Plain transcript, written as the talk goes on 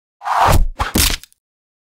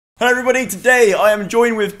Hello everybody, today I am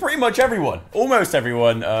joined with pretty much everyone, almost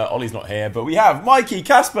everyone. Ollie's not here, but we have Mikey,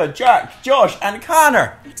 Casper, Jack, Josh and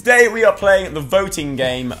Connor. Today we are playing the voting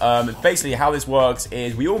game. Basically how this works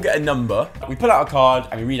is we all get a number, we pull out a card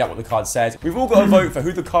and we read out what the card says. We've all got to vote for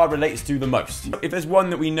who the card relates to the most. If there's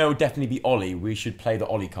one that we know will definitely be Ollie, we should play the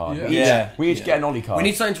Ollie card. We each get an Ollie card. We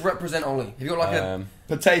need something to represent Ollie. Have you got like a...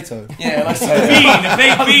 Potato. Yeah, like a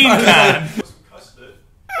big bean can.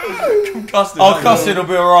 Custard. Oh, custard will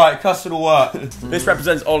be alright. Custard will work. This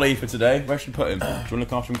represents Ollie for today. Where should we put him? Do you want to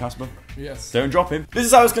look after him, Casper? Yes. Don't drop him. This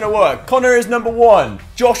is how it's going to work. Connor is number 1.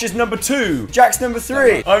 Josh is number 2. Jack's number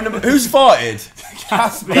 3. I'm number... Who's farted?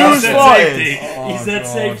 Casper. Who's farted? He said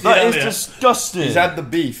safety. That is disgusting. He's had the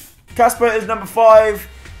beef. Casper is number 5.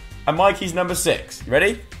 And Mikey's number 6. You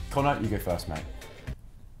ready? Connor, you go first, mate.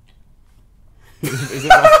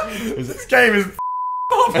 This game is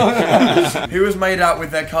Who was made out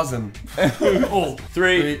with their cousin?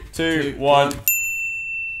 3, 2, 1. Boys!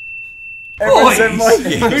 Everyone said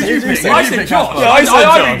Mikey. Who did you pick? I said Josh. Yeah, I said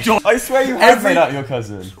Josh. Josh. I swear you have made out your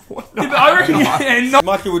cousin. Yeah, but I reckon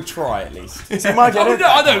Mikey would try at least. See, Mikey,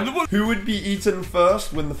 I don't. Who would be eaten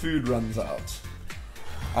first when the food runs out?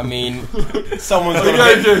 I mean, someone's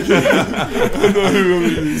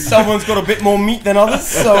got a bit more meat than others,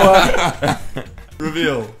 so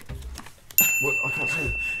Reveal. What? I can't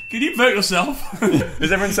say. Can you vote yourself?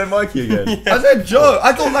 Does everyone say Mikey again? I said Joe.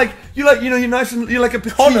 I thought like you you're nice and you're like a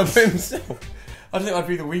petite. Connor for himself. I think I'd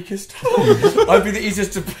be the weakest. I'd be the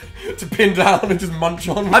easiest to pin down and just munch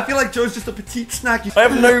on. I feel like Joe's just a petite snack. I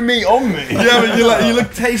have no meat on me. Yeah, but you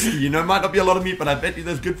look tasty. You know, it might not be a lot of meat, but I bet you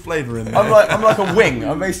there's good flavour in there. I'm like a wing.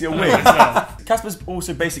 I'm basically a wing. Casper's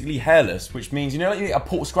also basically hairless, which means, you know, like you get a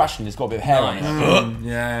pork scratch and it's got a bit of hair on it.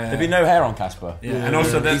 Yeah. There'd be no hair on Casper. Yeah. And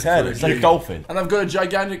also he's hairless. It's like a dolphin. And I've got a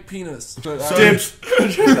gigantic penis. Dibs.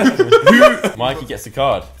 Mikey gets the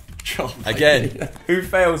card. Again. Who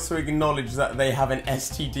fails to acknowledge that they have an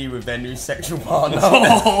STD with their new sexual partner?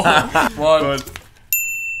 One.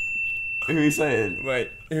 Who are you saying?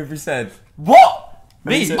 Wait, who have we said? What?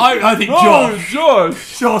 Me? I think Josh.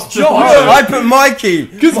 Josh. I put Mikey.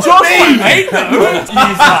 Because Josh might hate them.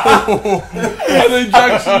 And then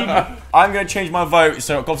Jackson. I'm going to change my vote,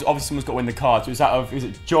 so obviously someone's got to win the card. So is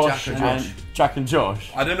it Josh Jack and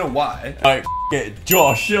Josh? I don't know why. Like, it,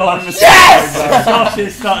 Josh. Yes! Josh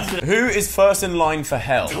is such a... Who is first in line for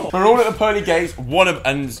hell? We're all at the pearly gates. One of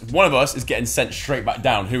us is getting sent straight back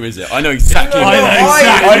down. Who is it? I know exactly. I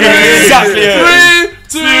know exactly.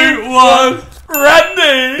 3, 2, 1.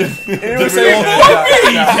 Randy!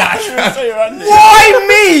 Why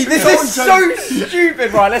me? This is so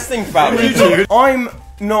stupid. Right, let's think about it. I'm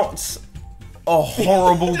not a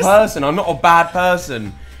horrible person. I'm not a bad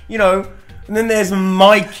person. You know, and then there's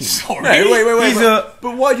Mikey. Sorry. No, wait. He's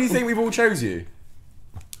But why do you think we've all chose you?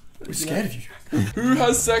 We're scared of you. Who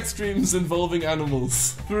has sex dreams involving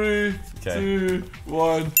animals? 3, 2,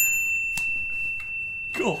 1.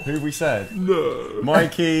 God. Who have we said? No.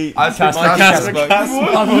 Mikey, I said Casper.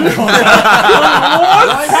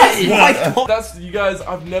 What? That's you guys.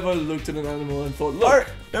 I've never looked at an animal and thought, look.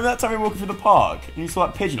 Remember that time we were walking through the park and you saw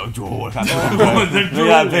that pigeon? Oh, look at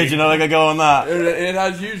that pigeon. I think I go on that. It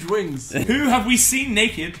has huge wings. Who have we seen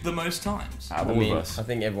naked the most times? Out of all of us. I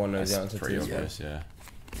think everyone knows the answer to Pretty this. obvious, yeah.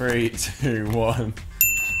 3, 2, 1.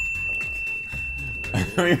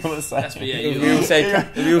 What do you want to say? Casper, yeah, We all say I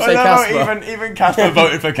Casper. know, even Casper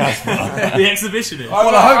voted for Casper. The exhibitionist.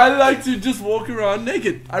 I like to just walk around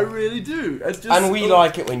naked. I really do. It's just, And we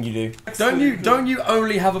like it when you do. Don't you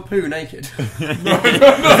only have a poo naked? That's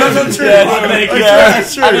not true.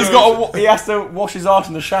 That's true. And he has to wash his arse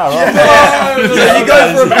in the shower. Yeah, you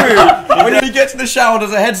go for a poo. When you get to the shower,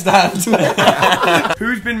 there's a headstand.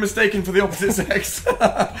 Who's been mistaken for the opposite sex?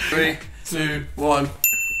 3, 2, 1.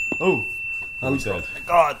 Oh. Who said?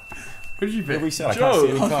 God. Who did you pick? We said Joe.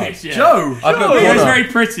 I can't see any cards. Joe. I put He was Connor. very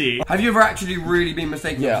pretty. Have you ever actually really been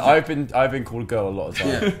mistaken? Yeah, I've been called a girl a lot of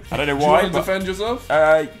times. Yeah. I don't know Do you why. want to defend yourself?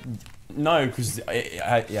 No, because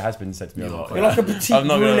it has been said to me a lot. You're like a petite I'm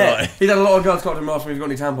not gonna brunette. lie. He's had a lot of girls come to him asking if he's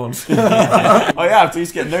got any tampons. Oh yeah, I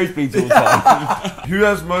used to get nosebleeds all the time. Who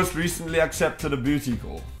has most recently accepted a booty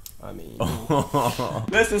call? I mean...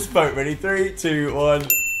 Let's just vote. Ready? 3, 2, 1.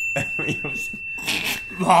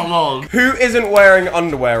 Who isn't wearing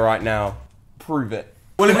underwear right now? Prove it.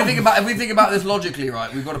 Well, if we think about this logically,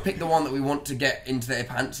 right, we've got to pick the one that we want to get into their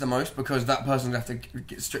pants the most because that person's going to have to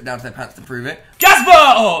get stripped down to their pants to prove it. Casper!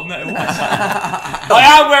 Oh, no. I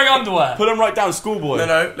am wearing underwear. Put them right down, schoolboy.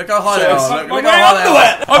 No, look how high they are. I'm wearing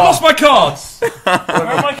underwear. I've lost my cards.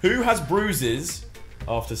 Who has bruises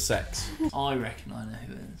after sex? I reckon I know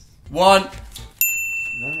who it is. 1.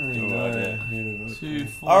 No idea. 2,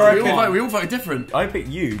 4. I reckon- We all voted different. I picked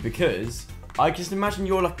you because I just imagine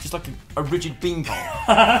you're like just like a rigid beanpole.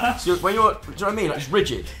 So when you're, do you know what I mean? Like just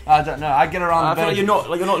rigid. I don't know. I get around I the feel bed.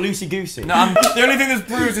 like you're not loosey goosey. No, the only thing that's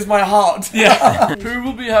bruised is my heart. Yeah. Who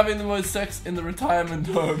will be having the most sex in the retirement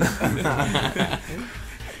home? I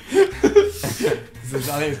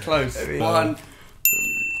think it's close. 1.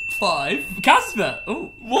 5. Casper.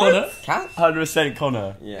 Oh, Connor. 100%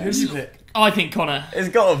 Connor. Yeah. Who's you pick? I think Connor. It's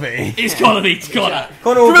gotta be. It's gotta be Connor.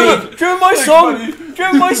 Connor will be. During my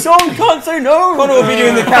song, can't say no. Connor will be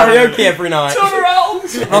doing the karaoke every night. Turn around.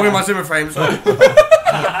 I'll be my super frames.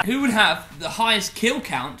 Who would have the highest kill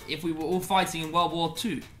count if we were all fighting in World War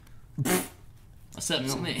II? That's certainly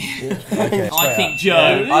not me. Okay, I think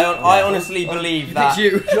Joe. I honestly believe that.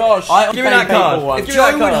 you. Josh. Give me that card. If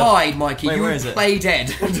Joe would hide, Mikey, Wait, you where would is it? play dead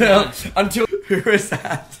until. Who is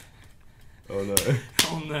that? Oh no.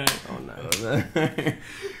 Oh no.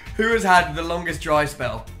 Who has had the longest dry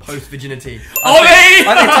spell post virginity? Ollie! I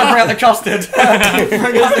think time to bring out the custard.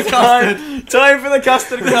 Bring out the custard. Time for the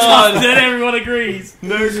custard card. Then everyone agrees.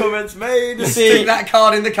 No comments made. Stick that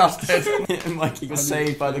card in the custard. Mikey got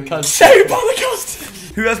saved by the custard. Saved by the custard.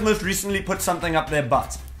 Who has most recently put something up their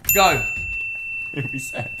butt? Go. Who we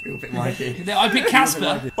said? We'll pick Mikey. I picked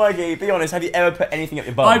Casper. Mikey, be honest. Have you ever put anything up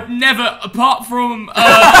your butt? I've never, apart from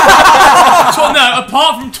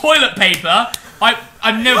apart from toilet paper,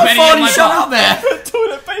 I've never put anything in my shut butt. up there.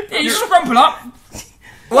 toilet paper. You scrumple up.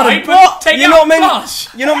 What? Take You're out not meant.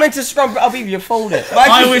 flush. You're not meant to scrump it up either. You fold it.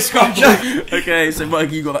 I always scrumple. Okay, so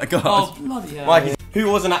Mikey, you got that card. Oh bloody hell. Mikey, who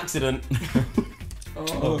was an accident?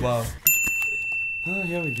 Oh wow. Oh,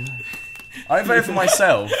 here we go. I voted for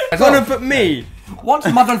myself. Connor put me. Once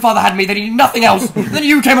mother and father had me, they needed nothing else. Then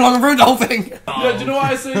you came along and ruined the whole thing. Yeah, do you know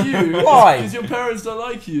why I say you? Why? Because your parents don't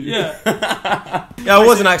like you. Yeah. Yeah, I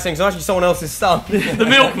was an accident. So actually, someone else's son. The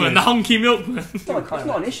milkman, the hunky milkman. It's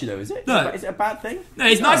not an issue though, is it? No. Is it a bad thing? No,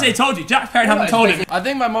 it's nice they told you. Jack's parents haven't told him. I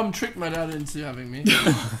think my mum tricked my dad into having me.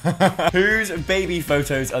 Whose baby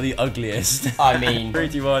photos are the ugliest? I mean, 3,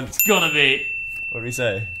 2, 1. It's gotta be What do we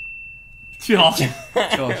say? Josh.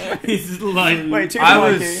 This is like. Wait, 2 I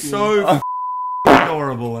Mikey. was so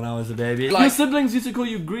adorable when I was a baby. Your siblings used to call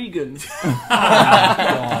you Gregans.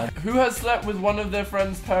 Who has slept with one of their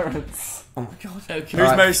friends' parents? Okay.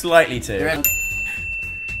 Who's most likely to?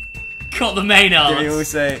 Got the main Did we all arms.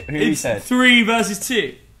 say? Who you said? 3 versus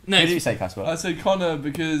 2. No, Who did you say, Casper? I said Connor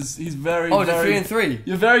because he's very, Oh, it's a very... 3 and 3.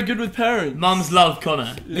 You're very good with parents. mums love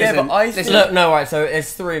Connor. Yeah, but I listen. look, no, right. So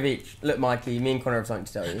it's 3 of each. Look, Mikey, me and Connor have something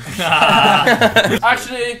to tell you.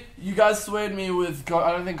 Actually, you guys swayed me with...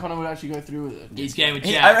 I don't think Connor would actually go through with it. He's going with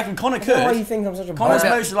I Jack. reckon Connor Why do you could. think I'm such a Connor's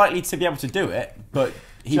bad? most likely to be able to do it, but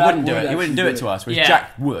he Jack wouldn't do would it. He wouldn't do actually it to us, whereas Yeah.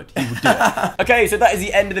 Jack would. He would do it. Okay, so that is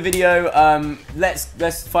the end of the video.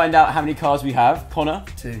 Let's find out how many cards we have. Connor.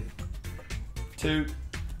 2. 2.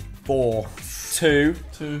 4. 2.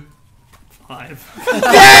 2. 5.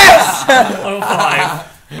 Yes! I got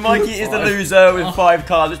 5. Mikey is the loser with 5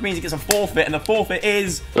 cards, which means he gets a forfeit, and the forfeit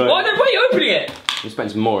is... Why are you opening it? You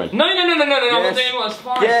spent some more in. No, I'm not Yes. doing what's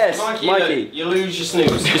fine. Yes, Mikey, Mikey. look, you lose your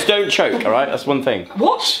snooze. Just don't choke, alright? That's one thing.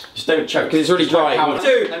 What? Just don't choke, because it's really dry.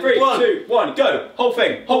 2, 3, 2, 1, go! Whole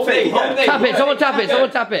thing, whole thing. Tap it. Someone tap it.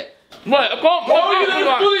 Someone tap it. Wait, I can't. How are you going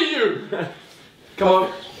to bully you? Come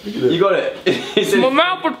on. You got it. It's My in.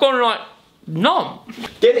 mouth was gone like numb.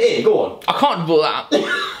 Get it in, go on. I can't do that.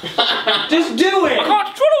 Just do it! I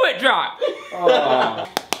can't swallow it, Jack.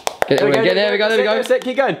 Get there we go. There we go.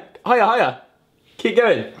 Keep going. Higher, higher. Keep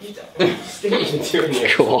going.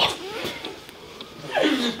 Cool.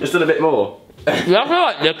 Just a bit more. You have to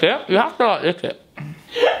like lick it. You have to like lick it.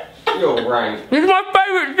 You're right. This is my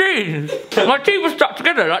favourite teeth. My teeth are stuck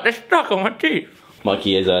together like they're stuck on my teeth.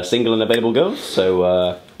 Mikey is single and available, girls.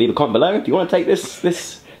 So leave a comment below if you want to take this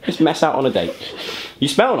mess out on a date. You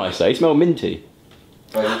smell nice though. You smell minty.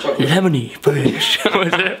 Lemony fish.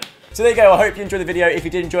 Was it? So there you go. I hope you enjoyed the video. If you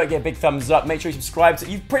did enjoy it, get a big thumbs up. Make sure you subscribe.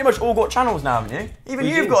 You've pretty much all got channels now, haven't you? Even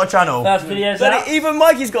you've got a channel. That's videos out. Even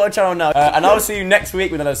Mikey's got a channel now. And I'll see you next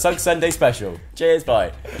week with another Sug Sunday special. Cheers,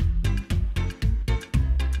 bye.